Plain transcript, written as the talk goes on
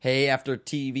Hey,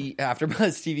 AfterBuzz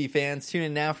TV fans, tune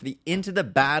in now for the Into the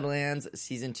Badlands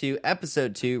Season 2,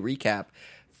 Episode 2 recap,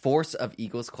 Force of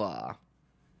Eagle's Claw.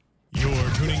 You're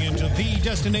tuning into the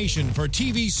destination for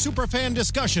TV superfan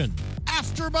discussion,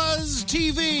 AfterBuzz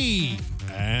TV.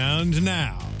 And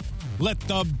now, let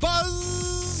the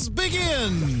buzz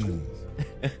begin.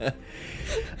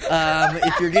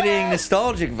 If you're getting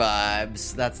nostalgic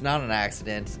vibes, that's not an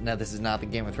accident. No, this is not the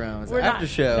Game of Thrones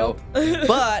AfterShow. Nope.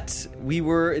 But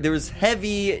there was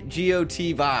heavy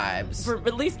GOT vibes.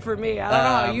 At least for me. I don't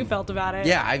know how you felt about it.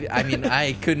 Yeah, I mean,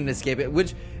 I couldn't escape it,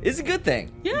 which is a good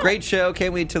thing. Yeah. Great show.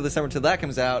 Can't wait till the summer till that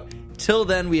comes out. Till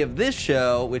then, we have this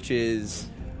show, which is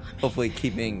hopefully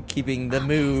keeping the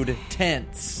mood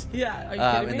tense. Yeah, are you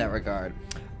kidding me? In that regard.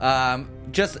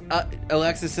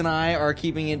 Alexis and I are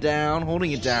keeping it down,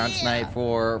 holding it down tonight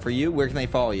for you. Where can they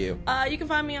follow you? You can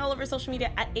find me all over social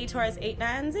media at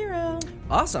atorres890.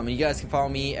 Awesome. You guys can follow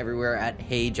me everywhere at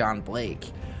Hey John Blake.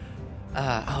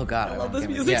 Oh God, I love this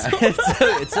music so much.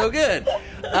 it's so good.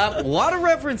 A lot of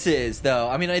references, though.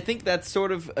 I mean, I think that's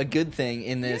sort of a good thing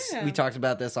in this. Yeah. We talked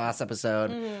about this last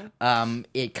episode.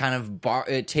 It kind of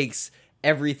it takes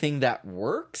everything that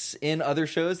works in other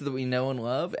shows that we know and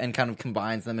love and kind of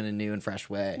combines them in a new and fresh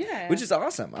way. Yeah. Which is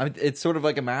awesome. I mean, it's sort of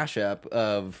like a mashup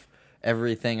of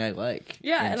everything I like.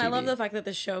 Yeah, in and TV. I love the fact that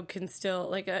the show can still,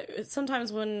 like,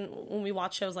 sometimes when we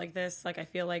watch shows like this, like, I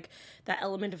feel like that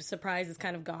element of surprise is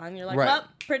kind of gone. You're like, Right. well,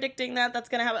 predicting that's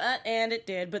going to happen, and it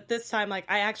did. But this time, like,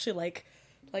 I actually,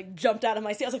 like jumped out of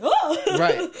my seat. I was like, oh!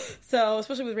 Right. So,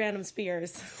 especially with random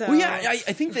spears. So. Well, yeah, I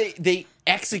think they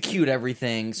execute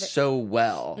everything so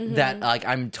well that, like,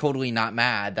 I'm totally not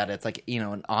mad that it's, like, you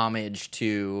know, an homage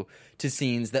to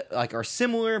scenes that, like, are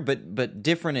similar but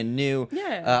different and new.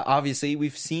 Yeah. Obviously,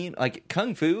 we've seen, like,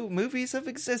 kung fu movies have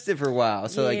existed for a while.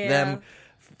 So, like, Yeah. them,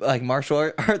 like,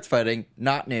 martial arts fighting,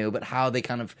 not new, but how they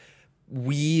kind of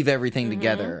weave everything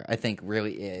together, I think,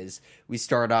 really is. We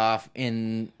start off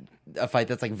in a fight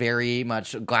that's, like, very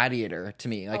much Gladiator to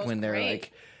me. Like, when they're,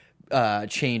 great. like,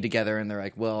 chained together and they're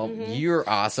like, well, you're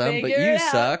awesome, but Figure you it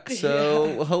out. suck, so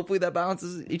Yeah. hopefully that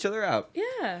balances each other out.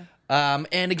 Yeah.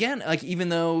 And again, like, even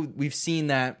though we've seen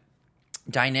that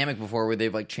dynamic before where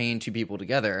they've, like, chained two people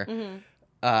together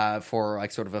for,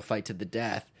 like, sort of a fight to the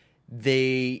death,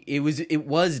 it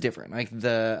was different. Like,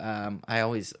 I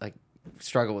always, like,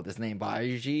 struggle with this name,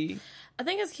 Baiji. I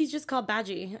think he's just called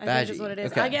Badgie. I think Badgie, is what it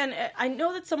is. okay. Again, I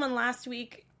know that someone last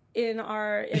week in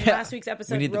last week's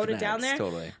episode We need the wrote it down fanatics, there.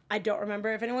 totally. I don't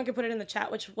remember. If anyone could put it in the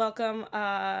chat, which welcome,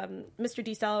 Mr.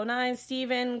 D-Style09,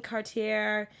 Steven,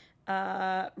 Cartier,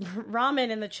 Ramen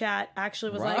in the chat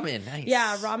actually was Ramen, like, nice.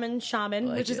 yeah, Ramen Shaman,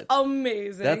 like which is it.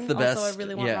 amazing. That's the best. Also, I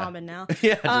really want Yeah. ramen now.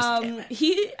 Yeah, just damn it.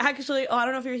 He actually, I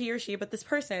don't know if you're he or she, but this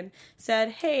person said,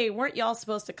 hey, weren't y'all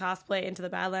supposed to cosplay Into the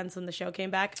Badlands when the show came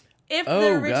back? If the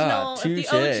Oh, original, God. if the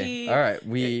Touche. OG, All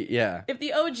right, if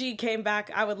the OG came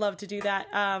back, I would love to do that.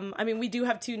 I mean, we do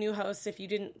have two new hosts. If you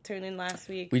didn't tune in last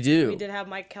week, We do. We did have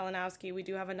Mike Kalinowski. We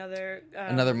do have another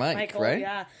Mike, Michael, right?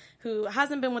 Yeah, who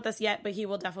hasn't been with us yet, but he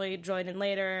will definitely join in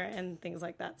later and things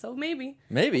like that. So maybe,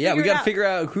 yeah. We figure it got to out. figure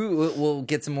out who we'll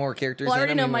get some more characters. Well, I in.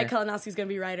 already know mean, Mike Kalinowski's going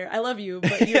to be writer. I love you,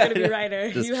 but you're going to be writer.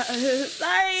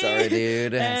 Sorry,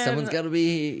 dude. And, Someone's got to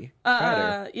be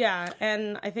writer. yeah,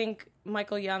 and I think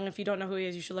Michael Young, if you don't know who he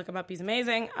is, you should look him up. He's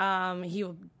amazing.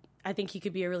 I think he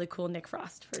could be a really cool Nick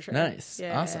Frost for sure. Nice.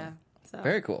 Yeah, Awesome. yeah. So.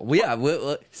 Very cool. Well, yeah,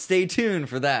 we'll stay tuned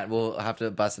for that. We'll have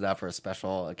to bust it out for a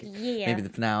special, like, Yeah. maybe the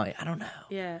finale. I don't know.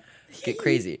 Yeah. Get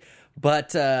crazy.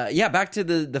 But, yeah, back to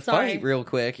the Sorry. fight real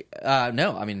quick.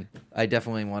 No, I mean, I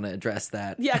definitely want to address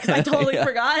that. Yeah, because I totally Yeah.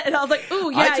 forgot, and I was like,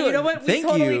 "Ooh, yeah, you know what? We Thank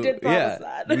totally you. did promise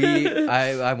that."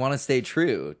 I want to stay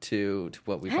true to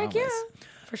what we Heck promised. yeah,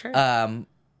 for sure.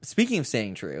 Speaking of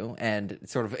staying true and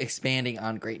sort of expanding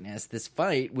on greatness, this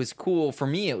fight was cool for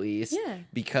me at least. Yeah.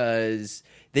 Because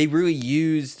they really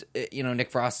used,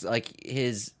 Nick Frost, like,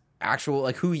 his actual,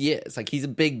 like, who he is. Like, he's a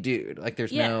big dude. Like,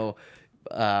 there's no,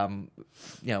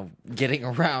 getting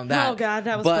around that. Oh, God,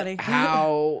 that was but funny.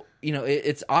 how,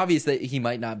 it's obvious that he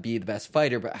might not be the best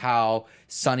fighter, but how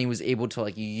Sonny was able to,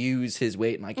 like, use his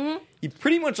weight and, like, he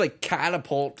pretty much, like,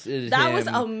 catapulted That him, was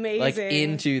amazing. like,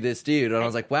 into this dude. And I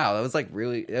was like, wow, that was, like,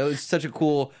 really, it was such a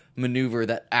cool maneuver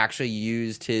that actually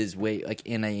used his weight, like,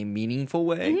 in a meaningful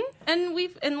way.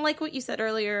 And like what you said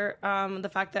earlier, the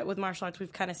fact that with martial arts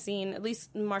we've kind of seen, at least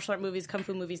in martial art movies, kung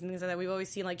fu movies and things like that, we've always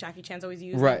seen, like, Jackie Chan's always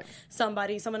using Right.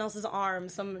 someone else's arm,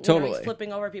 Totally. he's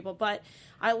flipping over people. But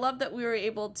I love that we were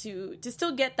able to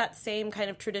still get that same kind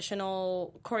of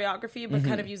traditional choreography, but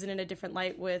kind of use it in a different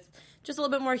light with just a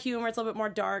little bit more humor. It's a little bit more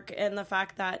dark, and the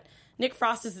fact that Nick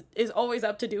Frost is always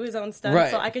up to do his own stunts,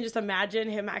 Right. so I can just imagine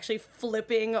him actually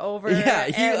flipping over. Yeah,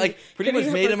 he and like pretty much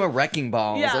made him a wrecking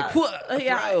ball. Yeah, I was like, what?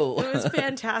 yeah, Bro. it was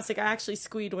fantastic. I actually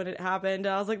squeed when it happened.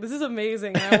 I was like, this is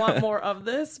amazing. I want more of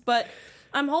this, but.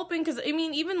 I'm hoping, because, I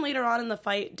mean, even later on in the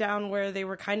fight down where they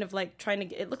were kind of, like, trying to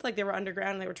get... It looked like they were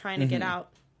underground and they were trying to get out.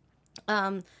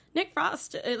 Nick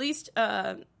Frost, at least...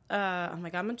 oh, my God,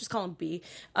 I'm going to just call him B.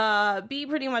 B,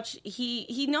 pretty much,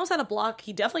 he knows how to block.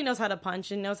 He definitely knows how to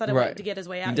punch and knows how to, to get his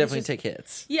way out. He definitely take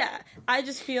hits. Yeah. I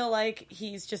just feel like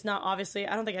he's just not, obviously...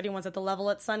 I don't think anyone's at the level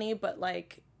at Sunny, but,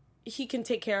 like... He can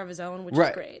take care of his own, which is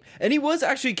great. And he was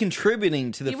actually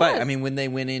contributing to the fight. Was. I mean, when they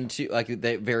went into, like,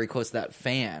 they very close to that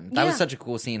fan. That was such a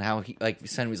cool scene, how he, like,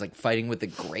 Sonny was, like, fighting with the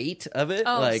grate of it.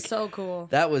 Oh, like, so cool.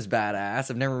 That was badass.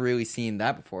 I've never really seen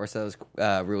that before, so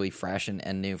that was really fresh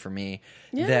and new for me.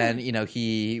 Yeah. Then, you know,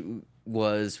 he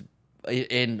was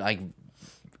in, like,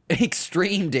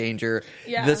 extreme danger.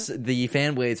 Yeah. The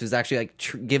fan blades was actually,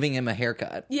 like, giving him a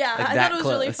haircut. Yeah, like, I that thought it was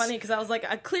close. really funny, because I was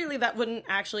like, clearly that wouldn't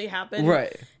actually happen.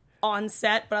 Right. On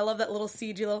set, but I love that little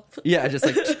CG little... Yeah, just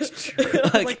like...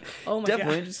 like, oh my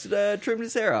definitely God. just trimmed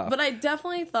his hair off. But I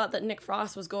definitely thought that Nick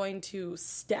Frost was going to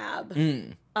stab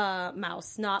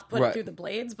Mouse, not put it through the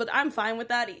blades, but I'm fine with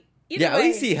that. Either at way,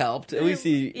 least he helped. At least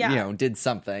he, you know, did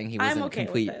something. He wasn't okay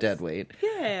complete with this. dead weight.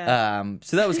 Yeah.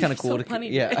 So that was kind of cool. So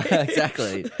funny. Yeah,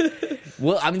 exactly.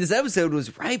 Well, I mean, this episode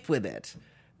was ripe with it.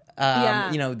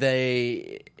 You know,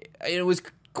 it was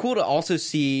cool to also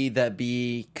see that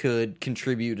B could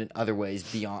contribute in other ways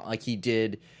beyond, like, he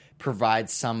did provide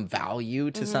some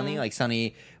value to Sunny. Like,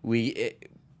 Sunny,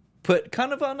 put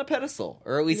kind of on a pedestal,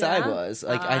 or at least I was.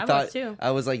 Like, I thought, was too.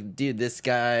 I was like, dude, this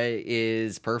guy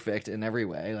is perfect in every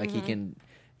way. Like,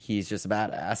 he's just a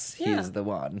badass. Yeah. He's the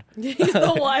one. He's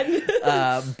the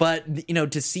one. But, you know,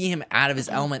 to see him out of his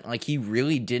element, like, he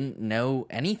really didn't know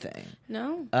anything.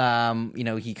 No. You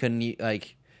know, he couldn't,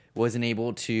 like, wasn't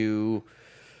able to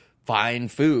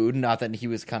find food. Not that he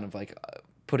was kind of, like,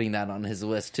 putting that on his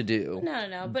list to do.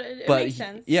 No, but it makes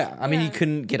sense. Yeah, I mean, he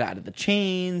couldn't get out of the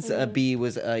chains. B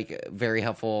was, like, very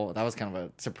helpful. That was kind of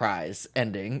a surprise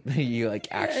ending. He, like,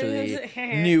 actually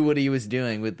knew what he was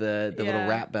doing with the little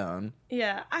rat bone.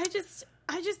 Yeah, I just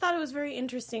thought it was very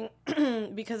interesting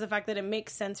because the fact that it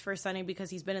makes sense for Sunny, because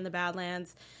he's been in the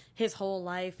Badlands his whole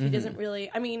life. He doesn't really...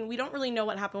 I mean, we don't really know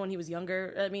what happened when he was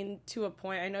younger. I mean, to a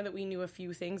point, I know that we knew a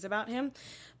few things about him,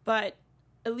 but...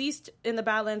 At least in the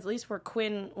Badlands, at least where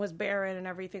Quinn was barren and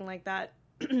everything like that,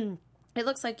 it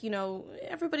looks like, you know,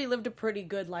 everybody lived a pretty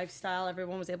good lifestyle.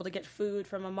 Everyone was able to get food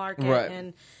from a market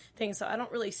and things. So I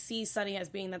don't really see Sunny as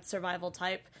being that survival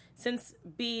type. Since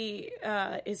B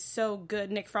is so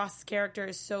good, Nick Frost's character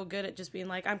is so good at just being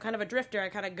like, I'm kind of a drifter. I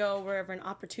kind of go wherever an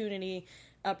opportunity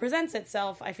presents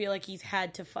itself. I feel like he's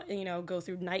had to, go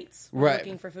through nights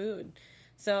looking for food.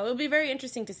 So it'll be very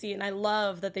interesting to see, and I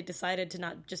love that they decided to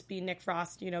not just be Nick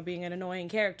Frost, being an annoying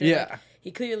character. Yeah. Like,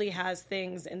 he clearly has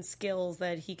things and skills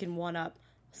that he can one-up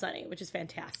Sunny, which is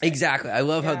fantastic. Exactly. I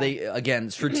love how they,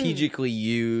 again, strategically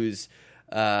use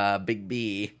Big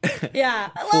B.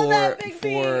 Yeah, I love that Big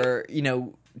B. For,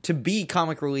 to be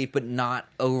comic relief, but not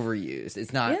overused.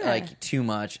 It's not, like, too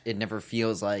much. It never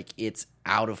feels like it's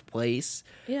out of place,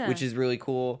 which is really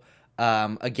cool.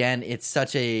 Again, it's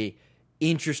such a...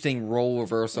 interesting role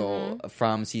reversal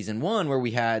from season 1, where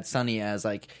we had Sunny as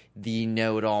like the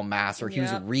know-it-all master. He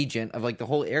was a regent of like the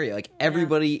whole area. Like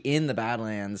everybody in the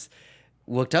Badlands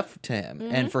looked up to him,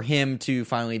 and for him to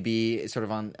finally be sort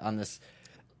of on this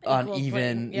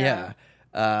uneven,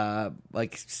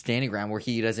 like standing ground where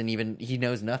he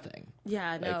knows nothing.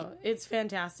 Yeah, no, it's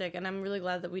fantastic, and I'm really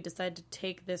glad that we decided to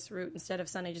take this route instead of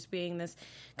Sunny just being this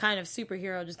kind of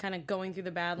superhero, just kind of going through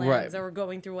the Badlands or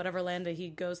going through whatever land that he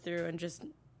goes through and just,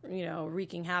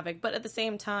 wreaking havoc. But at the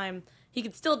same time, he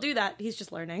could still do that. He's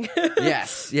just learning.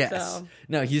 Yes. So.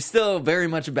 No, he's still very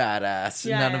much a badass.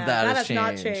 None of that has changed.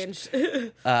 Not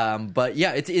changed. But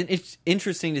yeah, it's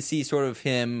interesting to see sort of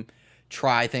him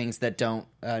try things that don't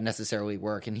necessarily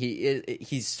work, and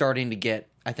he's starting to get,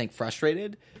 I think,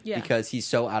 frustrated because he's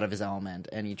so out of his element,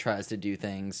 and he tries to do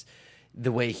things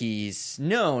the way he's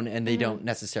known, and they don't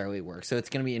necessarily work. So it's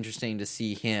going to be interesting to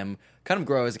see him kind of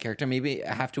grow as a character, maybe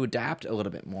have to adapt a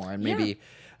little bit more, and maybe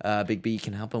Big B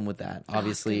can help him with that.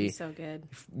 Obviously, so good.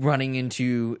 Running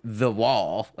into the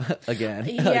wall again.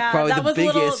 Yeah, probably that was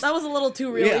biggest... a little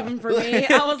too real even for me.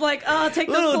 I was like, take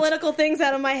those political things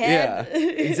out of my head. Yeah,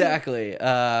 exactly.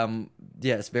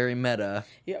 Yes, very meta.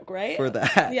 Yeah, right? For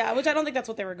that. Yeah, which I don't think that's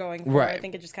what they were going for. Right. I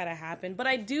think it just kind of happened. But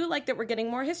I do like that we're getting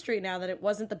more history now, that it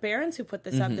wasn't the Barons who put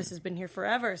this up. This has been here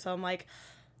forever. So I'm like,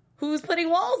 who's putting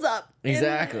walls up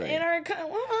Exactly. in our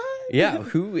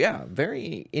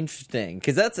very interesting,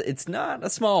 because it's not a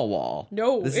small wall.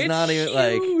 No, this it's is not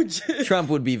even huge. like Trump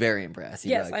would be very impressed. He'd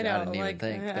be Yes, like, I know. I didn't even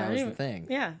think that was the thing.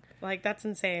 Yeah, like that's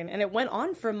insane, and it went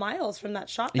on for miles from that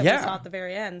shot that we saw at the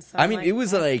very end. So I mean, it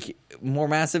was like more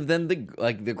massive than the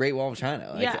Great Wall of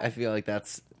China. Like, Yeah. I feel like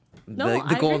that's No, the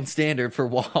I golden agree. standard for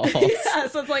walls. Yeah,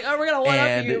 so it's like, oh, we're gonna one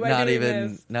up you by not doing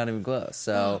even this. not even close.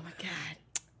 So Oh my god.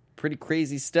 pretty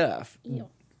crazy stuff. Ew.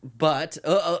 But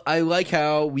I like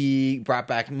how we brought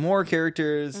back more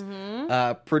characters.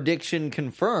 Prediction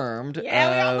confirmed Yeah,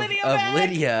 we got Lydia back.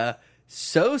 Lydia.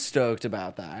 So stoked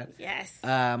about that. Yes.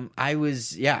 I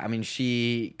was, I mean,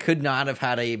 she could not have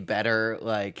had a better,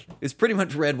 like, it's pretty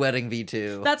much Red Wedding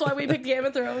V2. That's why we picked Game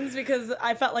of Thrones, because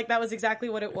I felt like that was exactly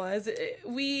what it was.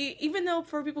 Even though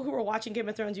for people who were watching Game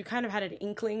of Thrones, you kind of had an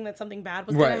inkling that something bad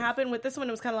was going to happen. With this one,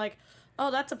 it was kind of like,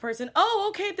 oh, that's a person. Oh,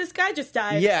 okay, this guy just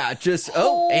died. Yeah,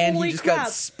 and he just got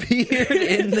speared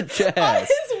in the chest. On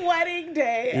his wedding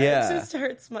day. Yeah. It just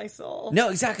hurts my soul. No,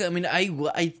 exactly. I mean,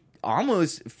 I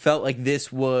almost felt like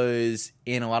this was,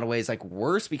 in a lot of ways, like,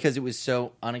 worse because it was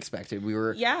so unexpected. We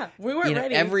weren't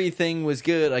ready. Everything was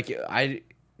good. Like, I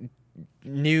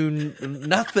knew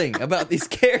nothing about these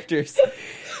characters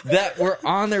that were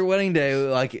on their wedding day.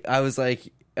 Like, I was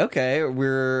like, okay,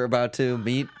 we're about to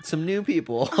meet some new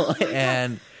people,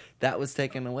 and that was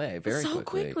taken away very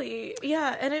quickly.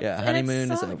 Yeah, and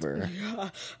honeymoon is over.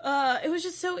 Yeah. It was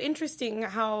just so interesting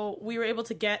how we were able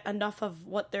to get enough of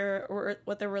what their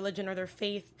religion or their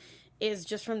faith is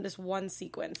just from this one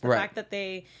sequence. The fact that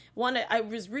they wanted, I'm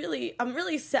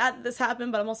really sad that this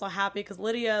happened, but I'm also happy because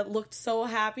Lydia looked so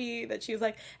happy that she was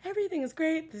like, everything is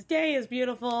great. This day is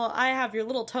beautiful. I have your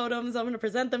little totems. I'm going to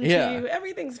present them to you.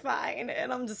 Everything's fine.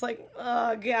 And I'm just like,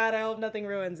 oh God, I hope nothing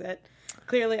ruins it.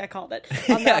 Clearly, I called it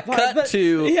on that part.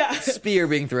 Spear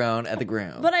being thrown at the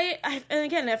groom. But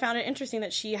I found it interesting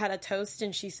that she had a toast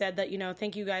and she said that,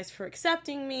 thank you guys for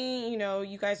accepting me.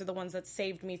 You guys are the ones that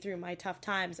saved me through my tough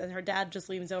times. And her dad just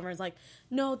leans over and is like,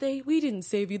 no, we didn't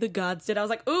save you. The gods did. I was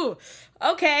like, ooh,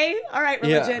 okay. All right,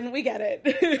 religion. We get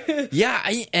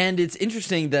it. And it's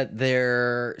interesting that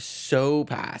they're so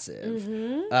passive.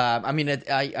 I mean,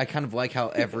 I kind of like how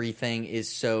everything is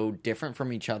so different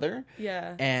from each other.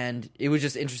 Yeah. And it was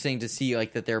just interesting to see,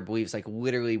 like, that their beliefs, like,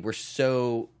 literally were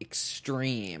so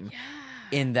extreme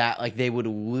in that, like, they would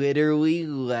literally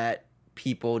let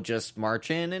people just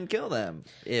march in and kill them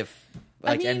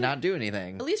and not do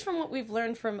anything. At least from what we've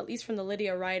learned from the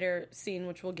Lydia Ryder scene,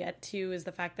 which we'll get to, is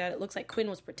the fact that it looks like Quinn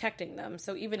was protecting them.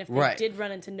 So even if they did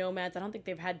run into nomads, I don't think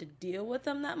they've had to deal with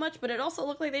them that much. But it also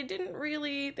looked like they didn't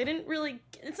really,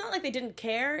 it's not like they didn't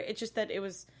care. It's just that it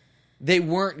was... They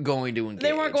weren't going to engage.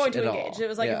 It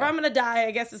was like, if I'm going to die, I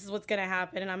guess this is what's going to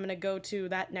happen. And I'm going to go to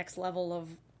that next level of,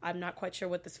 I'm not quite sure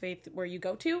what this faith, where you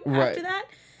go to after that.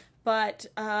 But,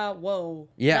 whoa.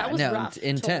 Yeah, that was rough,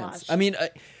 intense. I mean,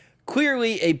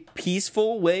 clearly a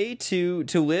peaceful way to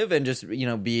live and just,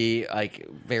 be, like,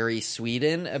 very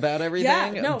Sweden about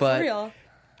everything. Yeah, no, but, for real.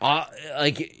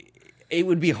 Like, it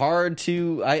would be hard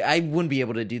to... I wouldn't be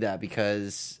able to do that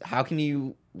because how can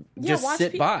you... just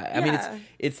sit by. I mean,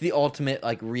 it's the ultimate,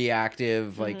 like,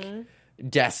 reactive, like,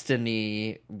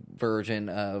 destiny version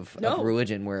of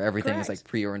religion where everything is, like,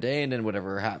 preordained and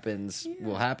whatever happens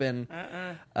will happen.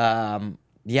 I'm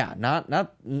not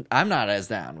as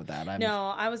down with that.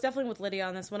 No, I was definitely with Lydia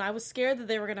on this one. I was scared that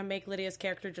they were going to make Lydia's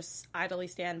character just idly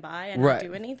stand by and not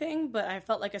do anything, but I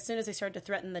felt like as soon as they started to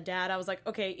threaten the dad, I was like,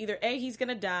 okay, either A, he's going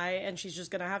to die and she's just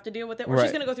going to have to deal with it, or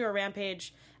she's going to go through a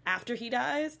rampage after he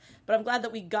dies. But I'm glad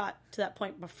that we got to that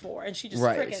point before, and she just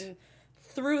freaking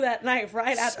threw that knife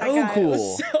right at that guy. Cool. It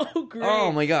was so great.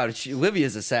 Oh my god,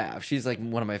 Livia's a sap. She's like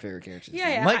one of my favorite characters.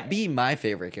 Might be my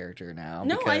favorite character now.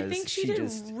 No, I think she did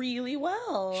really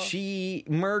well. She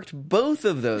murked both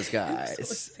of those guys. So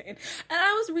insane. And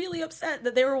I was really upset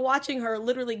that they were watching her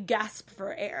literally gasp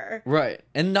for air. Right.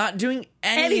 And not doing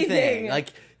anything. Like,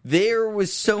 there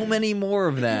was so many more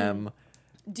of them.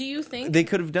 Do you think they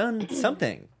could have done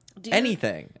something?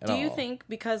 Anything at all. Do you think,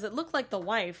 because it looked like the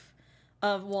wife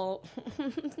of,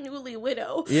 newly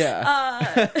widow. Yeah.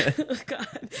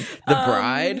 God. The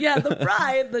bride? The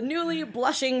bride. The newly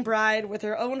blushing bride with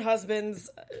her own husband's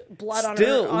blood on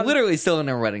her. Literally still in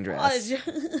her wedding dress.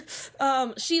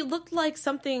 She looked like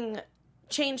something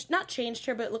not changed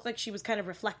her, but it looked like she was kind of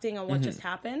reflecting on what just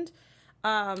happened.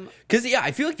 Because,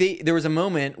 I feel like there was a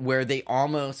moment where they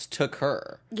almost took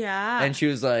her. Yeah. And she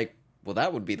was like, well,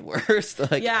 that would be the worst.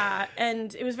 Like, yeah,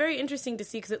 and it was very interesting to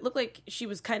see because it looked like she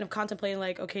was kind of contemplating,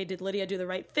 like, okay, did Lydia do the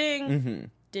right thing?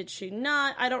 Did she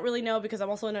not? I don't really know because I'm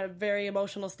also in a very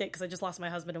emotional state because I just lost my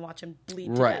husband and watch him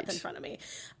bleed to death in front of me.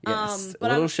 Yes,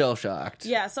 but a little shell-shocked.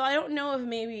 Yeah, so I don't know if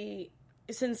maybe,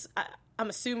 since I'm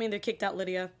assuming they kicked out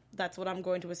Lydia, that's what I'm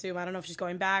going to assume. I don't know if she's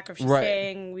going back or if she's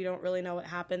staying. We don't really know what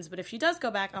happens. But if she does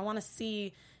go back, I want to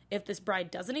see if this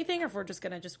bride does anything or if we're just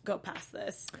going to just go past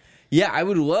this. Yeah, I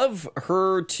would love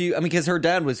her to, I mean, because her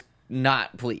dad was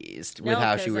not pleased with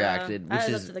how she reacted, which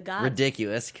is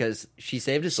ridiculous because she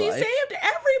saved his life. She saved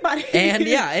everybody. And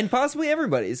and possibly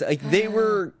everybody's. Like, they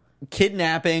were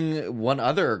kidnapping one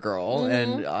other girl,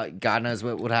 and God knows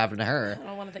what would happen to her. I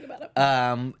don't want to think about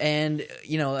it. And,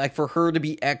 you know, like, for her to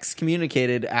be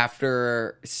excommunicated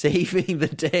after saving the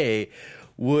day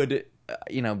would,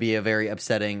 you know, be a very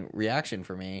upsetting reaction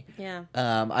for me. Yeah.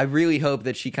 I really hope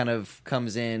that she kind of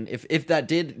comes in. If that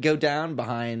did go down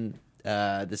behind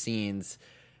the scenes,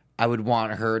 I would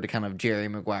want her to kind of Jerry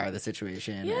Maguire the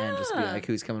situation and just be like,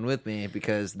 who's coming with me,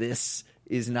 because this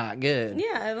is not good.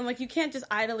 Yeah, and like, you can't just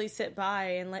idly sit by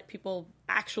and let people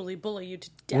actually bully you to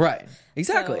death. Right.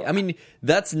 Exactly. So, I mean,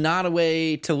 that's not a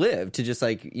way to live, to just,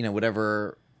 like, you know,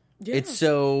 whatever. Yeah. It's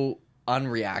so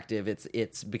unreactive.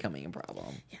 It's becoming a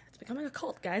problem. Yeah, it's becoming a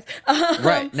cult, guys.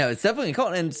 Right. No, it's definitely a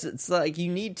cult, and it's like,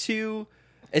 you need to,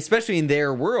 especially in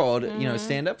their world, you know,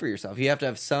 stand up for yourself. You have to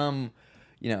have some,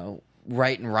 you know,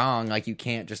 right and wrong. Like, you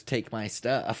can't just take my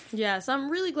stuff. Yeah, so I'm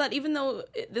really glad, even though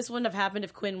this wouldn't have happened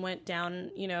if Quinn went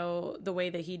down, you know, the way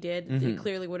that he did, it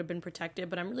clearly would have been protected,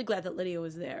 but I'm really glad that Lydia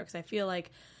was there, because I feel like,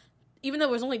 even though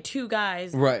there was only 2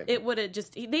 guys, it would have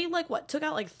just, they, like, took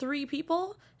out, like, 3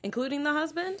 people, including the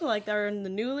husband, like, they're the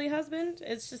newly husband.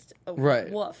 It's just a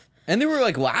woof. And they were,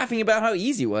 like, laughing about how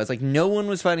easy it was. Like, no one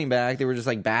was fighting back. They were just,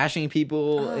 like, bashing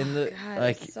people in the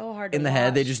so hard in the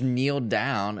head. They just kneeled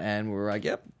down, and we were like,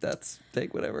 "Yep,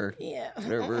 take whatever,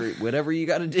 whatever you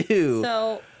got to do."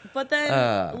 So, but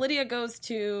then Lydia goes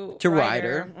to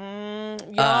Ryder.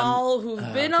 Y'all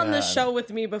who've been on the show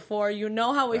with me before, you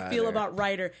know how I feel about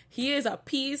Ryder. He is a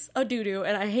piece of doo-doo,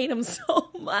 and I hate him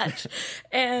so much.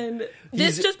 And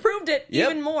this just proved it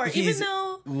even more. He's even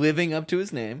though living up to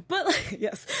his name. But like,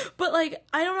 but like,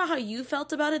 I don't know how you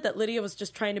felt about it, that Lydia was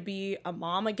just trying to be a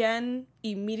mom again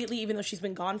immediately, even though she's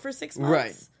been gone for 6 months.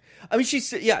 Right. I mean,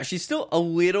 she's still a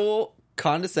little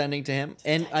condescending to him,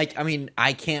 and like, I mean,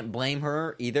 I can't blame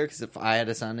her either, because if I had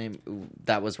a son named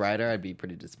that was Ryder, I'd be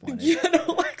pretty disappointed. Yeah,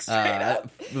 no, like, straight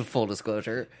up. Full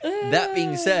disclosure. That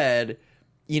being said,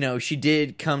 you know, she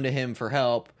did come to him for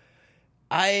help.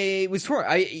 I was torn.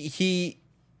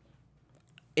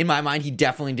 In my mind, he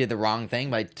definitely did the wrong thing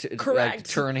by like,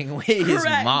 turning away his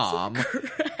mom.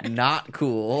 Not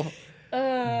cool.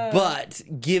 But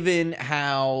given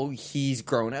how he's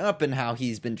grown up and how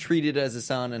he's been treated as a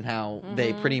son, and how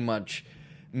they pretty much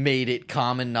made it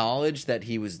common knowledge that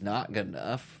he was not good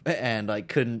enough and like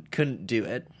couldn't do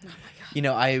it. Oh my God. You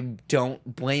know, I don't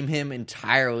blame him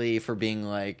entirely for being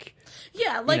like,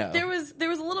 yeah, like, you know, there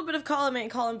was a little bit of column A and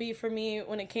column B for me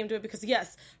when it came to it, because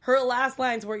yes, her last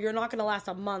lines were, "You're not going to last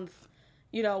a month,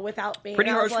 you know, without being,"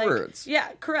 pretty harsh words. Yeah,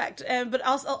 correct. And but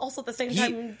also at the same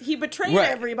time, he betrayed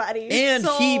everybody, and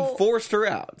he forced her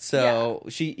out. So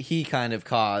he kind of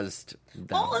caused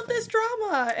all of this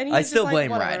drama. And I still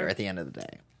blame Ryder at the end of the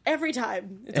day. Every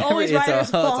time, it's always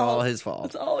Ryder's fault. It's all his fault.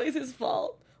 It's always his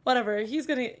fault. Whatever, he's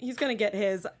gonna get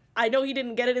his. I know he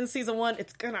didn't get it in season 1.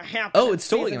 It's gonna happen. Oh, it's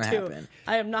totally gonna happen.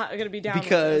 I am not gonna be down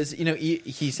because, you know,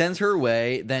 he sends her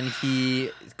away. Then he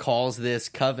calls this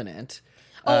covenant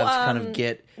to kind of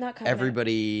get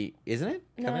everybody. Isn't it?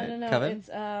 Covenant? No. Coven? It's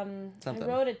something. I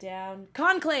wrote it down.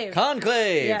 Conclave.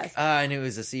 Yes. I knew it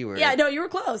was a C word. Yeah, no, you were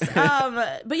close.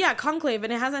 But yeah, conclave,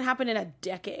 and it hasn't happened in a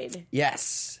decade.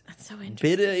 Yes. That's so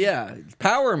interesting.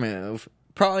 Power move.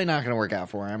 Probably not going to work out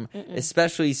for him,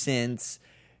 especially since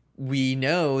we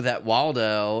know that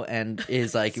Waldo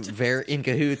is like very in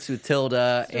cahoots with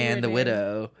Tilda and the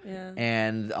Widow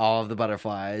and all of the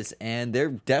butterflies, and they're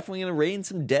definitely going to rain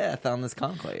some death on this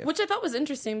conclave. Which I thought was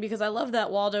interesting, because I love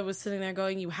that Waldo was sitting there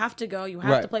going, "You have to go, you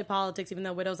have to play politics," even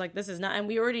though Widow's like, "This is not," and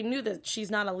we already knew that she's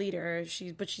not a leader,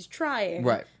 but she's trying.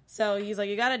 Right. So he's like,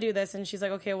 "You got to do this," and she's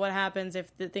like, "Okay, what happens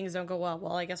if the things don't go well?"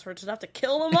 "Well, I guess we're just have to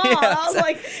kill them all." And I was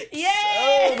like,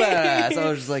 "Yay!" So badass. I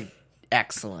was just like,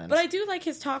 excellent. But I do like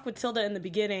his talk with Tilda in the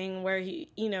beginning, where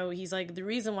he's like, the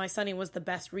reason why Sonny was the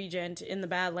best regent in the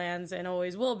Badlands and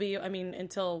always will be, I mean,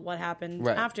 until what happened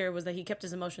after, was that he kept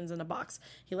his emotions in a box.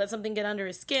 He let something get under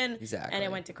his skin, and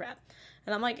it went to crap.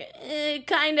 And I'm like,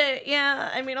 kind of, yeah.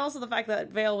 I mean, also the fact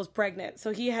that Vale was pregnant,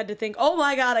 so he had to think, oh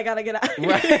my god, I gotta get out of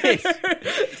here.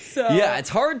 So yeah, it's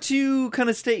hard to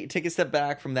kind of take a step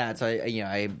back from that. So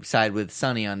I side with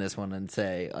Sonny on this one and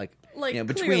say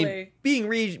between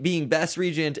being best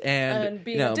regent and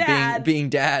being a dad. being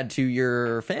dad to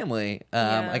your family,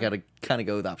 I gotta kind of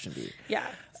go with option B. Yeah.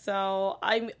 So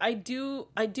I do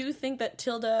think that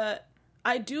Tilda.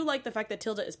 I do like the fact that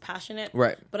Tilda is passionate,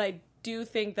 right? But I do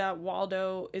think that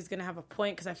Waldo is going to have a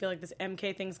point because I feel like this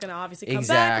MK thing's going to obviously come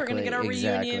back. We're going to get a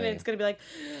reunion, and it's going to be like,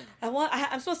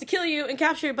 I'm supposed to kill you and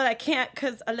capture you, but I can't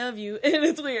because I love you, and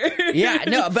it's weird. Yeah,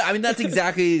 no, but I mean that's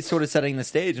exactly sort of setting the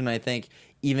stage, and I think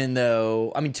even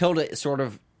though Tilda sort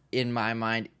of in my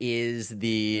mind is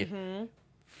the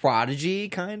prodigy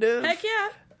kind of. Heck yeah.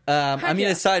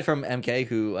 Aside from MK,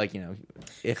 who,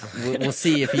 if we'll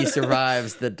see if he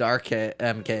survives the Dark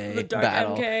MK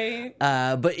battle.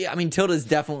 MK. But Tilda's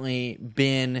definitely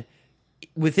been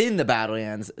within the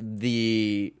Badlands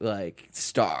the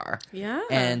star. Yeah.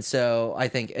 And so I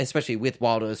think, especially with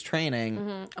Waldo's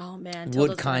training, oh man,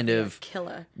 would kind of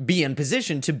killer. Be in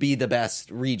position to be the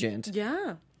best regent.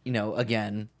 Yeah.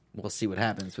 Again, we'll see what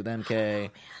happens with MK.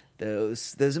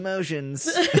 Those emotions.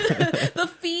 The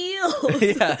feels.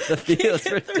 Yeah, the feels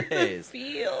for days. The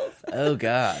feels. Oh,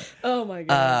 God. Oh, my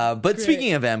God. But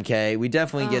speaking of MK, we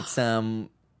definitely get some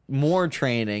more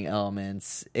training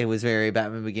elements. It was very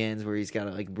Batman Begins where he's got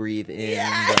to, breathe in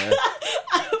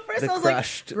the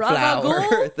crushed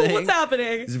flower thing. What's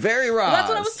happening? It's very raw. Well, that's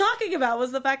what I was talking about.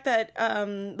 Was the fact that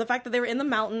they were in the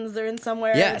mountains, they're in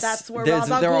somewhere. Yes, that's where Ra's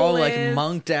al they're all is.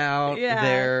 monked out. Yeah.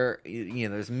 They're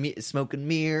there's smoke and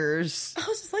mirrors. I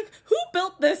was just like, who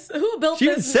built this? Who built she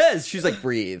this? Even says she's like,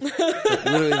 breathe.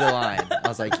 Literally the line. I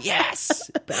was like,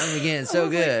 yes, Batman Begins, so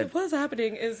good. Like, what is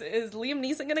happening? Is Liam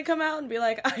Neeson gonna come out and be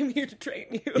like, I'm here to train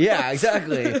you? Yeah,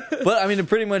 exactly. But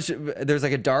pretty much there's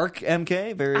a dark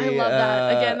MK. Very. I love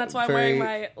that. Again, that's why I'm wearing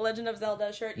my Legend of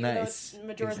Zelda shirt, even though it's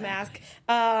Majora's Mask.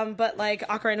 But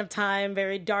Ocarina of Time,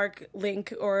 very dark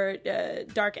Link or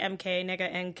dark MK,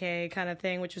 Nega MK kind of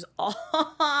thing, which was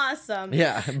awesome.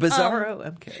 Yeah,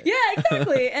 Bizarro MK. Yeah,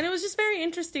 exactly. And it was just very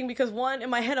interesting because in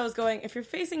my head I was going, if you're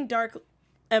facing dark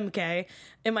MK,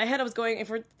 in my head I was going, if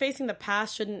we're facing the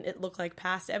past, shouldn't it look like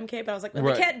past MK? But I was like,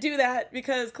 we can't do that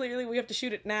because clearly we have to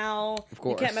shoot it now. Of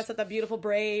course. You can't mess up that beautiful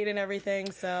braid and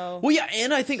everything, so. Well, yeah,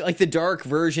 and I think the dark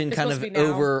version kind of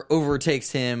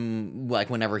overtakes him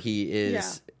whenever he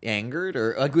is angered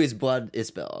or his blood is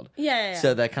spilled. Yeah.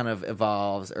 So that kind of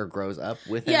evolves or grows up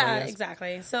with him. Yeah,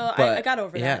 exactly. So I got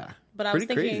over that. Yeah. But I was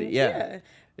thinking, crazy. Yeah.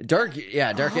 Dark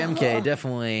MK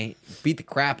definitely beat the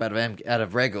crap out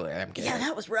of regular MK. Yeah,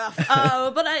 that was rough.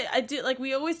 But I do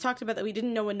we always talked about that we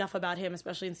didn't know enough about him,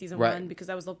 especially in season 1, because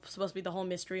that was supposed to be the whole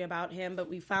mystery about him. But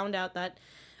we found out that,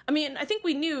 I think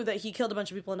we knew that he killed a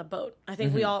bunch of people in a boat. I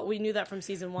think we knew that from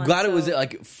season 1. Glad it was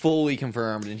fully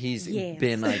confirmed, and he's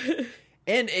been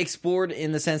and explored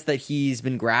in the sense that he's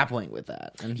been grappling with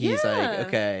that, and he's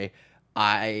okay.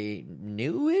 I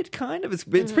knew it kind of.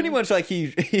 It's pretty much like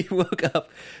he woke up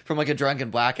from a drunken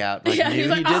blackout. Knew he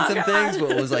did some things,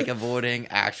 but was avoiding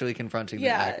actually confronting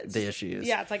the issues.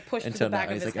 Yeah, it's pushed to the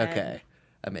back of his head. Okay,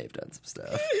 I may have done some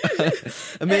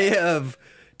stuff. I may have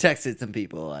texted some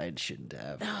people I shouldn't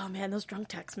have. Oh man, those drunk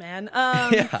texts, man.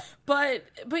 But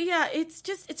yeah,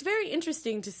 it's very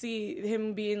interesting to see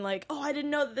him being like, oh, I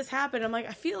didn't know that this happened. I'm like,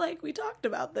 I feel like we talked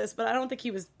about this, but I don't think he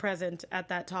was present at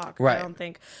that talk. Right. I don't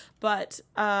think. But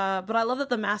I love that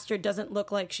the Master doesn't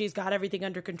look like she's got everything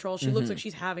under control. She looks like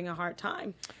she's having a hard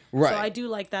time. Right. So I do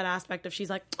like that aspect of she's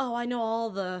like, oh, I know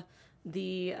all the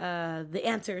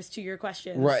answers to your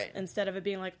questions, right? Instead of it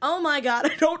being like, oh my god,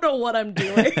 I don't know what I'm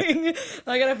doing.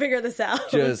 I gotta figure this out.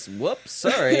 Just whoops,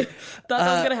 sorry. Thought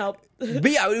that was gonna help.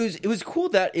 But yeah, it was cool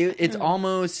that it's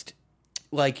almost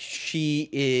like she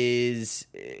is.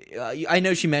 I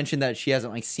know she mentioned that she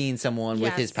hasn't seen someone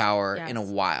with his power in a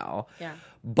while. Yeah.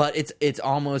 But it's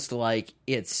almost like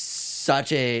it's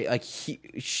such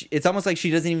it's almost like she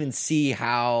doesn't even see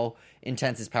how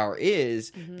intense his power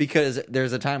is, because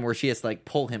there's a time where she has to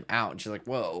pull him out, and she's like,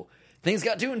 whoa, things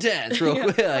got too intense real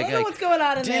quick. I don't know what's going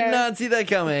on in there. Did not see that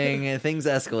coming, and things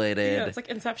escalated. Yeah, it's like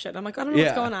Inception. I'm like, I don't know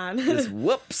what's going on. Just,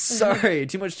 whoops, sorry,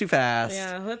 too much too fast.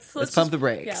 Yeah, let's pump the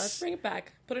brakes. Yeah, let's bring it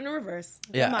back. Put it in reverse.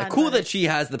 Yeah, cool that she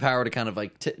has the power to kind of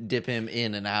dip him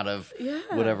in and out of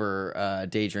whatever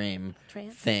daydream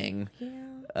thing.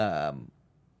 Yeah.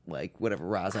 like whatever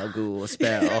Ra's al Ghul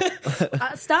spell.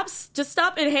 Just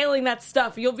stop inhaling that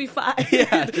stuff. You'll be fine.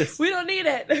 Yeah, we don't need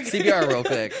it. CPR real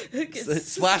quick.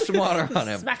 Splash some water on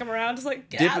him. Smack him around. Just like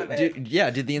get out of it.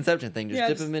 Did the Inception thing.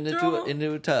 Just dip him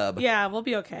into a tub. Yeah, we'll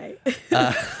be okay.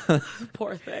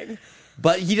 Poor thing.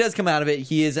 But he does come out of it.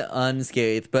 He is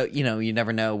unscathed. But you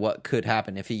never know what could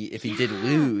happen if he did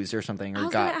lose or something or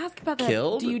got ask about that.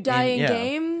 killed. Do you die in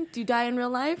game? Do you die in real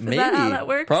life? Is Maybe. that how that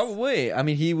works? Probably. I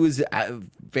mean, he was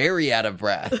very out of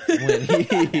breath when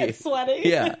he sweating.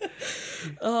 Yeah.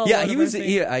 Oh, yeah, he was.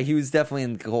 He was definitely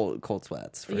in cold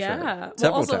sweats for sure.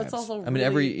 Several times. It's also I mean,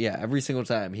 every single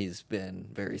time he's been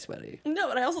very sweaty. No,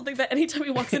 but I also think that anytime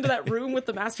he walks into that room with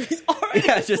the master, he's already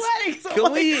sweating. So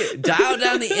can we dial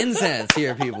down the incense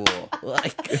here, people?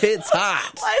 Like, it's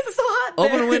hot. Why is it so hot?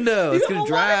 Open a window. It's gonna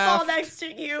draft. Next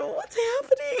to you. What's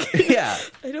happening? Yeah,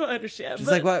 I don't understand.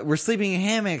 Just like, what? We're sleeping in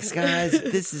hammocks, guys.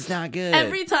 This is not good.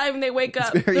 Every time they wake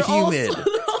up, it's very humid.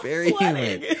 It's very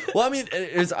humid. Well, I mean,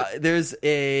 there's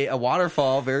a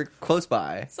waterfall very close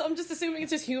by. So I'm just assuming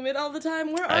it's just humid all the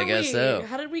time. Where are we? I guess so.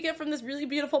 How did we get from this really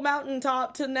beautiful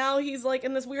mountaintop to now he's like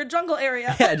in this weird jungle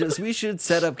area? Yeah, we should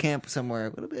set up camp somewhere a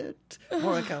little bit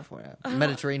more like California,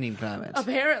 Mediterranean climate.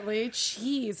 Apparently,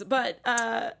 jeez, but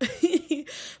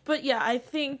yeah, I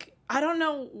think. I don't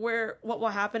know what will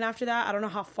happen after that. I don't know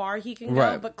how far he can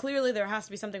go, but clearly there has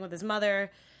to be something with his mother.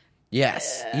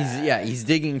 Yes, he's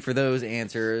digging for those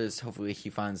answers. Hopefully he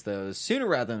finds those sooner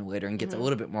rather than later and gets a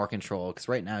little bit more control, because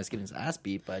right now he's getting his ass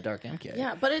beat by Dark MK.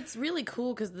 Yeah, but it's really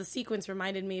cool because the sequence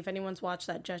reminded me, if anyone's watched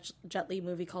that Jet Li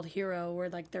movie called Hero, where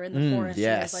like they're in the forest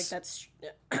and there's like that's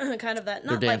kind of that.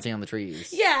 They're dancing on the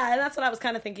trees. Yeah, and that's what I was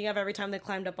kind of thinking of every time they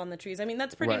climbed up on the trees. I mean,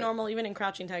 that's pretty normal. Even in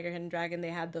Crouching Tiger, Hidden Dragon, they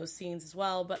had those scenes as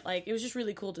well. But like, it was just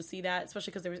really cool to see that,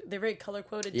 especially because they're very color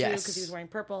coded too, because he was wearing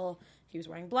purple. He was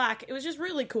wearing black. It was just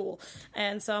really cool.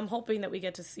 And so I'm hoping that we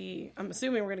get to see, I'm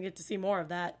assuming we're going to get to see more of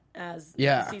that as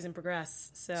the season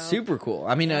progresses. So super cool.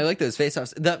 I mean, I like those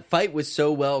face-offs. That fight was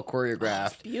so well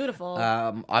choreographed. Oh, beautiful.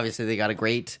 Obviously, they got a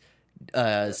great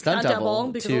stunt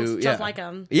double because it looks just like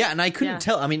him. Yeah, and I couldn't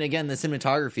tell. I mean, again, the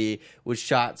cinematography was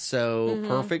shot so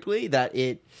perfectly that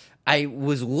I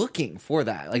was looking for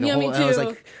that. Like, me too. And I was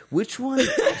like, which one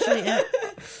actually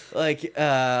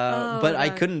but I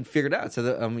couldn't figure it out.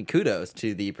 So, kudos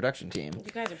to the production team.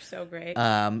 You guys are so great.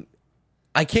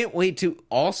 I can't wait to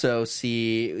also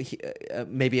see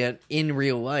maybe an in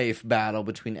real life battle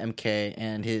between MK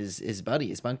and his buddy,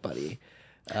 his bunk buddy.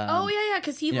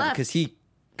 Because he left. Because he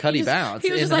bounced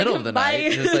in the middle of the bye.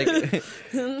 night. Just like,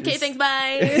 okay, thanks,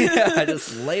 bye. Yeah,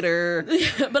 just later.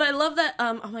 But I love that.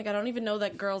 Oh my god, I don't even know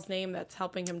that girl's name that's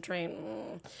helping him train.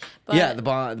 But, yeah, the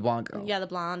blonde girl. Yeah, the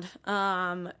blonde.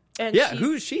 And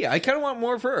who is she? I kind of want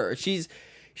more of her. She's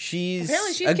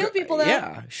apparently she's killed people though.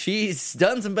 Yeah, she's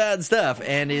done some bad stuff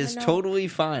and is totally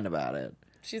fine about it.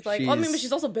 She's like, well, I mean, but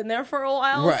she's also been there for a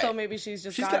while, so maybe she's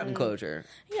gotten closure.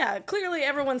 Yeah, clearly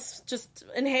everyone's just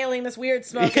inhaling this weird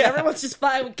smoke, and everyone's just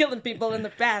fine with killing people in the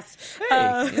past.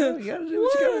 Hey, you gotta do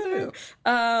what you gotta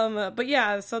do. But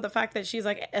yeah, so the fact that she's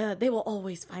like, they will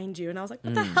always find you, and I was like,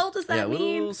 what the hell does that mean? Yeah,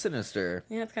 a little sinister.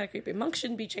 Yeah, it's kind of creepy. Monks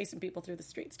shouldn't be chasing people through the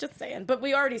streets, just saying. But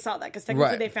we already saw that, because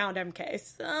technically they found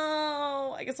MK, so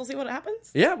I guess we'll see what happens.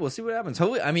 Yeah, we'll see what happens.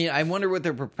 Hopefully, I mean, I wonder what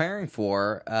they're preparing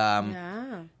for.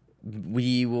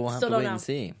 We will have to wait and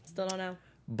see. Still don't know.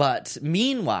 But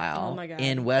meanwhile,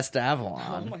 in West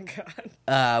Avalon,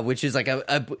 which is like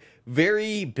a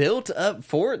very built-up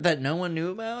fort that no one knew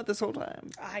about this whole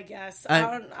time. I guess. I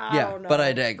don't know. But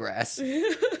I digress.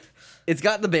 It's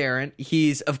got the Baron.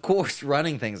 He's, of course,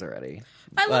 running things already.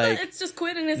 I love that it's just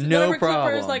Quinn and his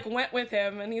Clippers went with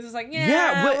him, and he's just like,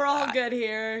 we're all good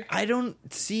here. I don't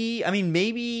see. I mean,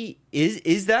 maybe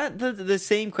is that the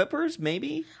same Clippers?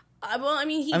 Maybe. Well, I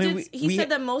mean, he said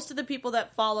that most of the people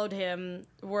that followed him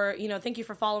were, thank you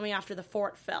for following me after the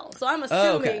fort fell. So I'm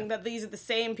assuming that these are the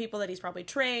same people that he's probably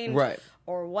trained,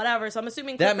 or whatever. So I'm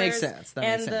assuming Clippers, that makes sense.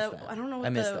 I don't know what I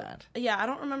missed that. Yeah, I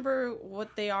don't remember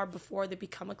what they are before they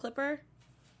become a Clipper.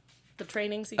 The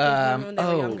training sequence when they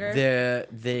were younger.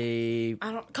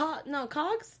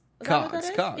 Cogs. Cogs,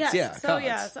 yeah. So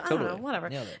I don't know, whatever.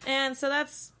 And so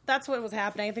that's what was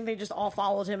happening. I think they just all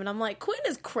followed him, and I'm like, Quinn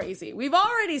is crazy. We've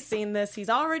already seen this. He's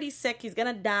already sick. He's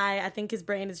gonna die. I think his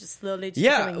brain is just slowly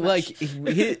becoming mush.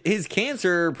 his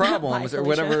cancer problems or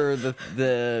whatever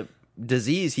the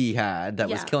disease he had that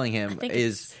was killing him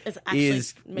is actually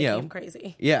making him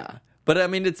crazy. Yeah, but I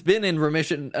mean, it's been in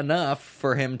remission enough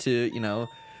for him to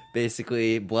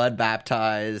basically blood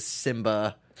baptize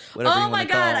Simba. Whatever you Oh my wanna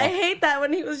god, call I hate that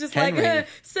when he was just Henry. like,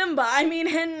 Simba, I mean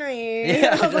Henry.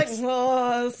 Yeah, I was like,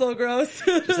 oh, that's so gross.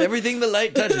 Just everything the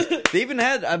light touches. They even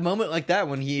had a moment like that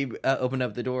when he opened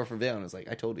up the door for Vale and was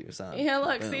like, I told you, son. Yeah,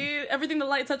 look, Boom. see, everything the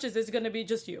light touches is going to be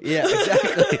just you. Yeah,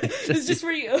 exactly. It's just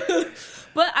for you.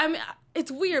 But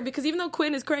it's weird because even though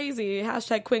Quinn is crazy,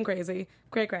 hashtag Quinn crazy,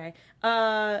 cray cray,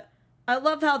 I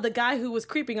love how the guy who was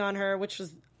creeping on her, which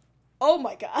was, oh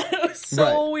my god, it was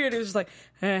so weird. It was just like,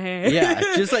 hey. Yeah,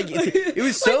 just like, it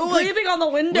was so like breathing on the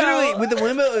window. Literally, with the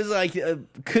window, it was like,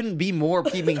 couldn't be more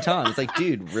peeping Tom. It's like,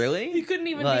 dude, really? He couldn't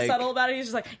even be subtle about it.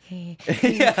 He's just like, hey.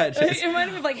 Yeah, just, It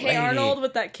reminded me of like Hey Arnold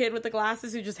with that kid with the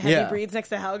glasses who just heavy breathes next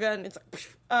to Helga, and it's like,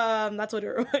 that's what it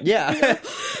reminded me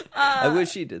of. I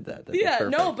wish he did that. That'd be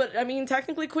perfect. No, but I mean,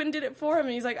 technically Quinn did it for him,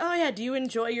 and he's like, oh yeah, do you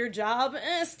enjoy your job?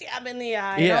 Stab in the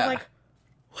eye. And I was like,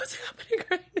 what's happening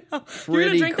right now? You're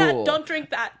gonna drink that? Don't drink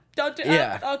that. Don't do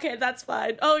okay, that's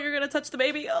fine. Oh, you're gonna touch the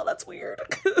baby? Oh, that's weird.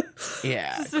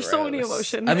 Yeah. There's so many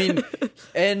emotions. I mean,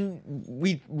 and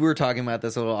we were talking about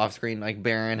this a little off screen. Like,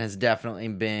 Baron has definitely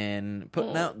been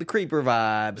putting out the creeper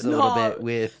vibes a little bit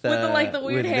with the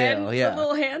weird hand, the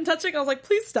little hand touching. I was like,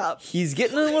 please stop. He's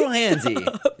getting a little handsy.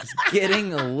 He's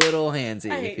getting a little handsy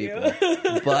with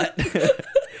people. But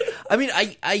I mean,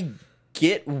 I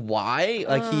get why.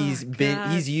 Like,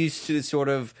 he's used to sort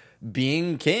of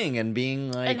being king and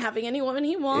being like, and having any woman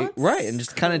he wants, right, and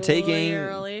just kind of taking,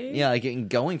 like, and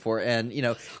going for it. And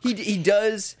he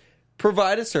does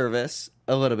provide a service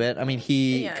a little bit. I mean,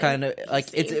 he kind of like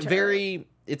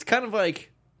it's kind of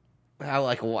like how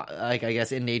like I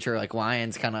guess in nature, like,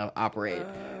 lions kind of operate,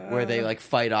 where they like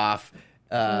fight off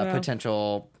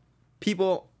potential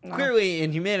people. No. Clearly,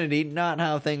 in humanity, not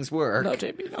how things work. No,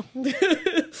 JB,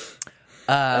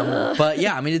 no. But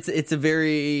yeah, I mean, it's a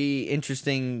very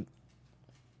interesting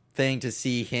thing to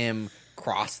see him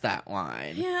cross that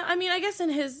line. Yeah, I mean, I guess in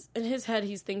his head,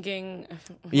 he's thinking,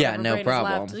 no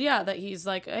problem. That he's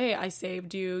like, hey, I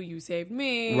saved you, you saved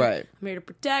me, right? I'm here to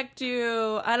protect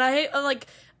you, and I hate like.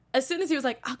 As soon as he was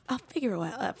like, I'll figure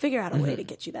out a way to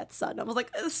get you that son. I was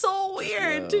like, it's so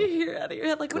weird to hear out of your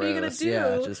head. Like, what are you going to do?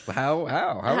 Yeah, just how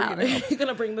are you going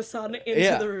to bring the son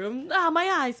into the room? My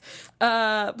eyes.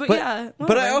 But yeah.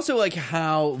 But I also like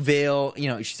how Vale,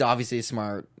 she's obviously a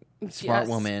smart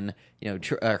woman.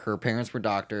 Her parents were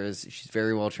doctors. She's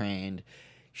very well trained.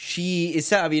 She is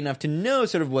savvy enough to know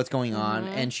sort of what's going on,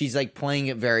 and she's like playing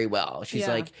it very well. She's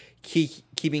like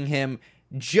keeping him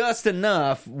just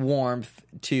enough warmth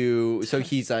so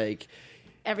he's like,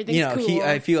 everything's cool.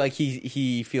 I feel like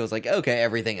he feels like, okay,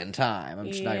 everything in time. I'm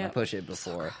just not gonna push it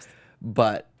before.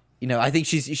 But I think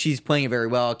she's playing it very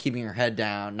well, keeping her head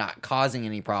down, not causing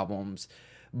any problems,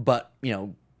 but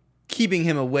keeping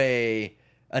him away.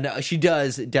 She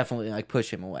does definitely like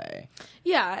push him away.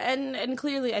 Yeah, and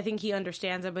clearly I think he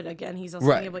understands it, but again, he's also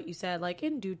thinking what you said, like,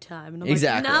 in due time. And I'm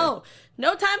like,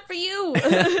 no time for you.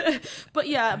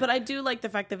 But I do like the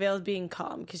fact that Vale is being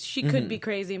calm, because she could be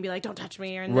crazy and be like, don't touch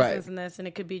me, or this and this, and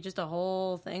it could be just a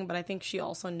whole thing. But I think she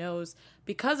also knows,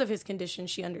 because of his condition,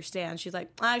 she understands. She's like,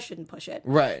 I shouldn't push it.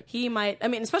 Right. He might, I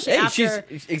mean, especially after.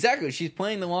 She's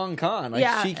playing the long con. Like,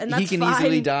 and that's he can fine.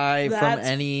 easily die from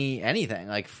anything,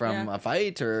 like from a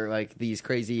fight or like these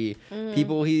crazy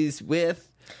people he's with.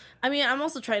 I mean, I'm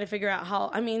also trying to figure out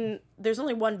how. I mean, there's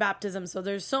only one baptism, so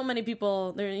there's so many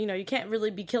people. There, you can't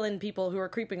really be killing people who are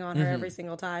creeping on her every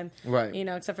single time, right?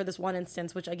 Except for this one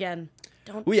instance, which again,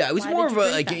 don't. Well, yeah, it was more of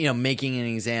a making an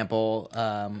example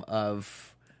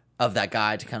of that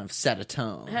guy to kind of set a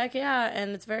tone. Heck yeah,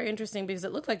 and it's very interesting because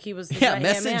it looked like he was his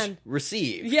right-hand man.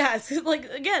 Received. Yes, like,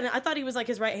 again, I thought he was like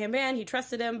his right-hand man. He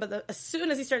trusted him, but as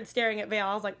soon as he started staring at Vale,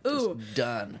 I was like, ooh. Just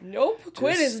done. Nope,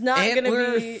 Quinn is not going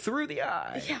to be... through the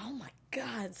eye. Yeah, oh my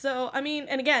God. So, I mean,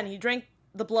 and again, he drank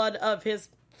the blood of his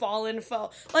fallen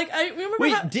foe. Like, I remember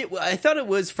I thought it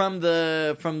was from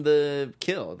the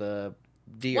kill, the...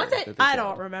 deer. Was it? I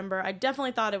don't remember. I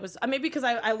definitely thought it was. Maybe because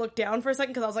I looked down for a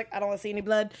second because I was like, I don't want to see any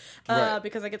blood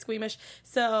because I get squeamish.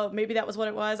 So maybe that was what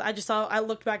it was. I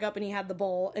looked back up and he had the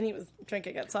bowl and he was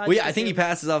drinking it. So I think he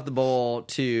passes off the bowl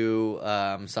to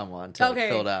someone to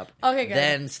fill it up. Okay, good.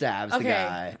 Then stabs the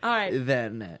guy. All right.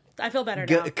 Then I feel better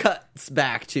now. Cuts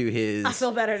back to his. I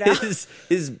feel better now.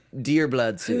 His deer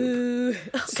blood soup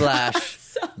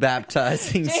 /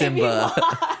 baptizing Simba.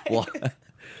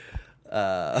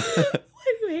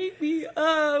 Why do you hate me?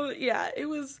 Yeah, it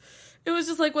was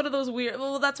just like one of those weird.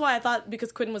 Well, that's why I thought,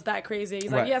 because Quinn was that crazy.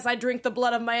 He's like, yes, I drink the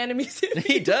blood of my enemies.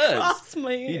 He does.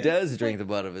 He does drink the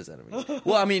blood of his enemies.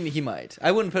 Well, I mean, he might.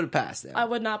 I wouldn't put it past him. I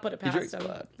would not put it past him.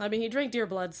 Blood. I mean, he drank deer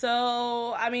blood.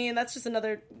 So, I mean, that's just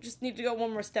another. Just need to go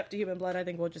one more step to human blood. I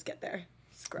think we'll just get there.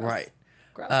 It's gross. Right.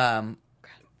 Gross.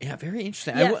 Yeah, very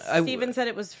interesting. Yes, Steven said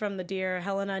it was from the deer.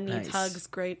 Helena Needs Nice. Hugs,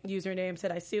 great username,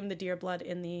 said, I assume the deer blood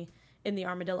in the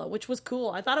armadillo, which was cool.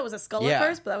 I thought it was a skull Yeah. at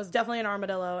first, but that was definitely an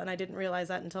armadillo, and I didn't realize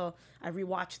that until I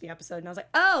rewatched the episode, and I was like,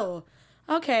 oh,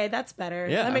 okay, that's better.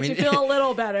 Yeah, that makes I me mean, feel a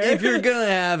little better. If you're gonna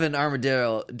have an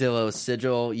armadillo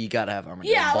sigil, you gotta have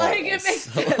armadillo. yeah, balls. like, it makes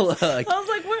sense. Like, I was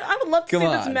like, I would love to come see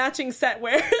this on. matching set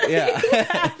where Yeah. you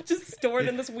have just stored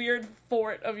in this weird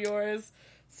fort of yours.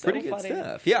 So pretty good funny.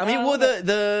 stuff. Yeah, I mean, well,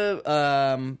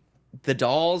 the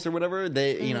dolls or whatever,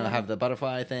 they have the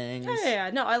butterfly things. Yeah.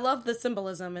 No, I love the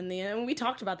symbolism and we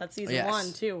talked about that season Yes.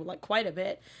 1 too, like quite a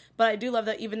bit. But I do love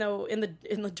that even though in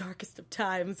the darkest of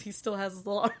times, he still has his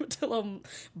little armadillo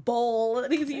bowl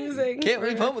that he's using. Can't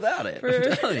leave home without it.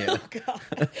 I'm telling you. Oh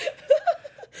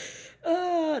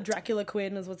God. Dracula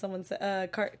Quinn is what someone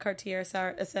said. Cartier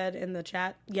said in the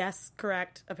chat. Yes,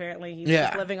 correct. Apparently, he's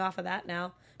just living off of that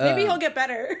now. Maybe he'll get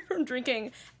better from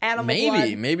drinking animal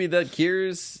blood. Maybe that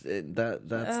cures. That's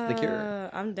the cure.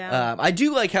 I'm down. I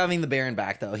do like having the Baron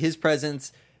back though. His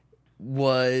presence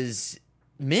was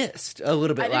missed a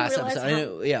little bit last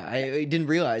episode. I didn't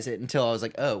realize it until I was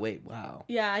like, oh wait, wow.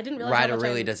 Yeah, I didn't realize. Ryder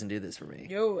really doesn't do this for me.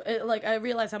 I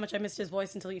realized how much I missed his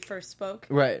voice until he first spoke.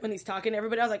 Right. When he's talking to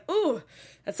everybody, I was like, ooh,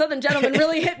 that Southern gentleman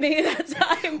really hit me that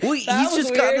time. Well, he's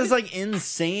just got this like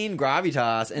insane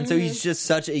gravitas, and so he's just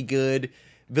such a good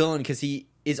villain because he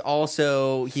is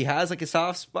also he has like a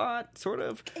soft spot sort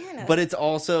of, but it's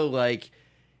also like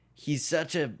he's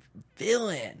such a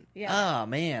villain. Yeah. Oh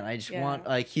man, I just want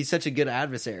like he's such a good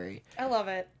adversary. I love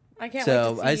it. I can't. So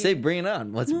wait to see. I say bring it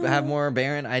on. Let's have more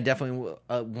Baron. I definitely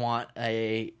want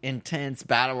a intense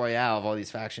battle royale of all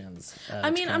these factions.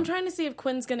 I mean, I'm trying to see if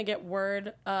Quinn's going to get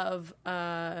word of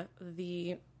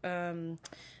the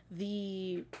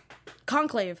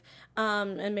conclave,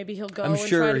 and maybe he'll go I'm and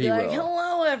sure try to be he like, will.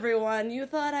 "Hello, everyone. You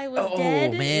thought I was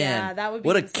dead? Oh man, Yeah, that would be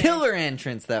what insane. a killer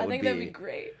entrance that I would think be. that'd be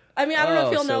great. I mean, I don't know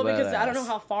if he'll know because I don't know badass.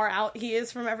 how far out he is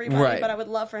from everybody, Right. but I would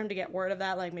love for him to get word of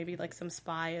that. Like maybe like some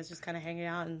spy is just kind of hanging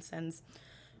out and sends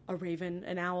a raven,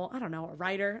 an owl, I don't know, a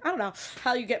rider. I don't know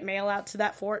how you get mail out to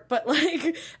that fort, but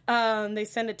like they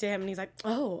send it to him and he's like,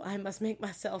 oh, I must make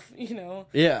myself,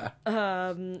 Yeah.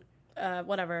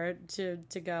 whatever to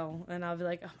go. And I'll be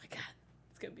like, oh my God,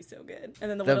 it's going to be so good. And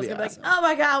then the That'd widow's be going to be awesome. like, oh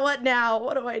my God, what now?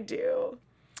 What do I do?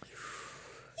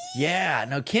 Yeah,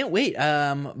 no, can't wait.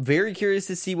 Very curious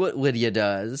to see what Lydia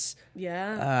does.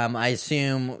 Yeah. I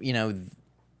assume,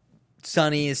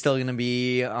 Sunny is still going to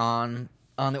be on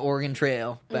the Oregon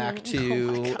Trail back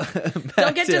to back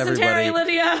Don't get to dysentery,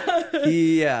 everybody. Lydia.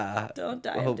 Yeah. Don't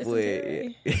die of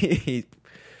Hopefully. dysentery.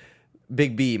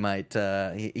 Big B might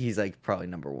he's like probably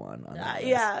number 1 on that list.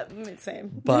 Yeah,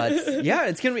 same. But yeah,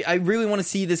 it's going to be I really want to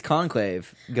see this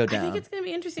conclave go down. I think it's going to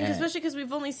be interesting, And- especially because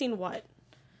we've only seen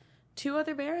 2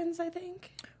 other barons, I think.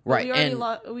 Right,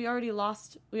 We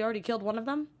already killed one of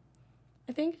them,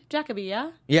 I think. Jacoby,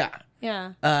 yeah? Yeah.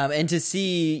 Yeah. And to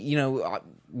see,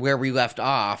 where we left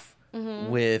off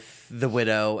with the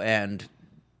widow and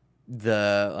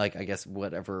the, like, I guess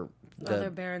whatever the Other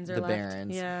barons are the left.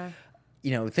 barons. Yeah.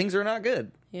 Things are not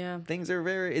good. Yeah. Things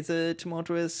are it's a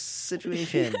tumultuous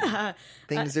situation.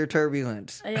 Things are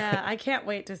turbulent. Yeah, I can't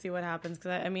wait to see what happens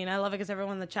because I love it because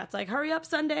everyone in the chat's like, "Hurry up,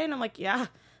 Sunday," and I'm like, "Yeah,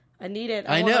 I need it.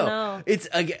 I wanna know."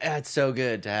 It's so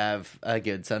good to have a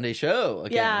good Sunday show.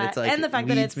 Again. Yeah, it's like and the fact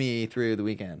that leads it's- me through the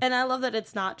weekend. And I love that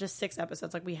it's not just 6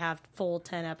 episodes; like we have full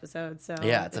 10 episodes. So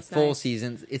Yeah, it's a full nice.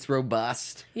 season. It's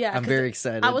robust. Yeah, I'm 'cause very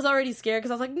excited. I was already scared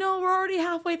because I was like, "No, we're already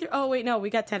halfway through." Oh wait, no, we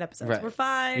got 10 episodes. Right. We're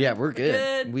fine. Yeah, we're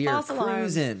good. We are False alarm.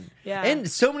 cruising. Yeah. And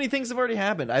so many things have already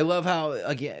happened. I love how,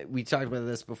 again, we talked about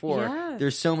this before. Yeah.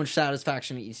 There's so much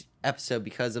satisfaction in each episode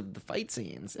because of the fight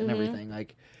scenes and everything.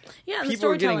 Like, Yeah, and the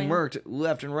people are getting storytelling. murked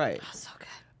left and right, So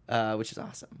good. which is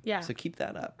awesome. Yeah. So keep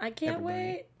that up. I can't everybody.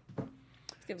 wait.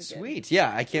 It's gonna be good. Sweet.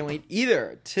 Yeah, I can't wait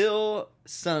either till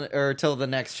the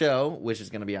next show, which is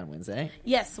going to be on Wednesday.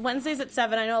 Yes, Wednesdays at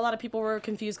 7. I know a lot of people were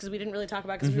confused because we didn't really talk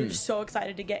about because we were just so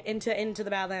excited to get into the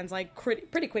Badlands like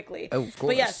pretty quickly. Oh, of course.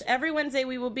 But yes, every Wednesday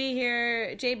we will be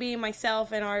here. JB,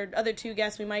 myself, and our other 2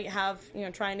 guests. We might have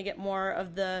trying to get more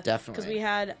of the Definitely. because we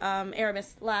had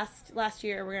Aramis last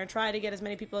year. We're gonna try to get as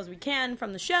many people as we can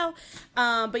from the show.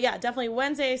 But yeah, definitely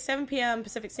Wednesday 7 p.m.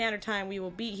 Pacific Standard Time. We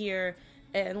will be here.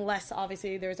 Unless,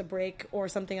 obviously, there's a break or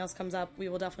something else comes up, we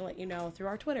will definitely let you know through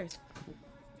our Twitters.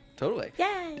 Totally.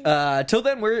 Yay! Till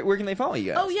then, where can they follow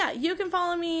you guys? Oh, yeah. You can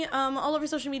follow me all over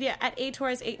social media at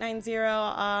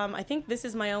atorres890. I think this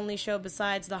is my only show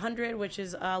besides the 100, which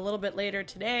is a little bit later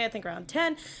today, I think around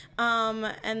 10.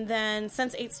 And then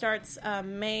Sense 8 starts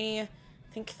May, I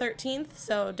think, 13th.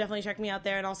 So definitely check me out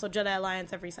there. And also Jedi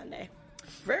Alliance every Sunday.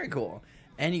 Very cool.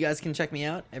 And you guys can check me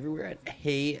out everywhere at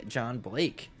Hey John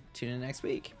Blake. Tune in next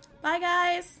week. Bye,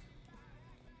 guys.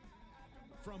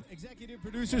 From executive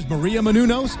producers Maria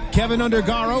Menounos, Kevin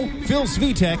Undergaro, Phil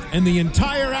Svitek, and the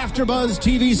entire AfterBuzz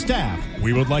TV staff,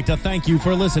 we would like to thank you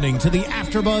for listening to the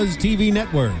AfterBuzz TV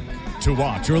network. To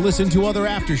watch or listen to other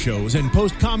after shows and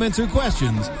post comments or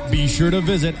questions, be sure to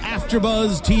visit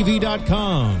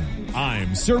AfterBuzzTV.com.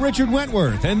 I'm Sir Richard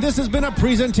Wentworth, and this has been a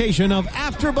presentation of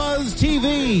AfterBuzz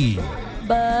TV.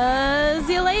 Buzz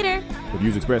you later. The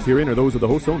views expressed herein are those of the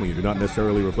hosts only and do not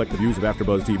necessarily reflect the views of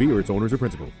AfterBuzz TV or its owners or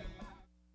principals.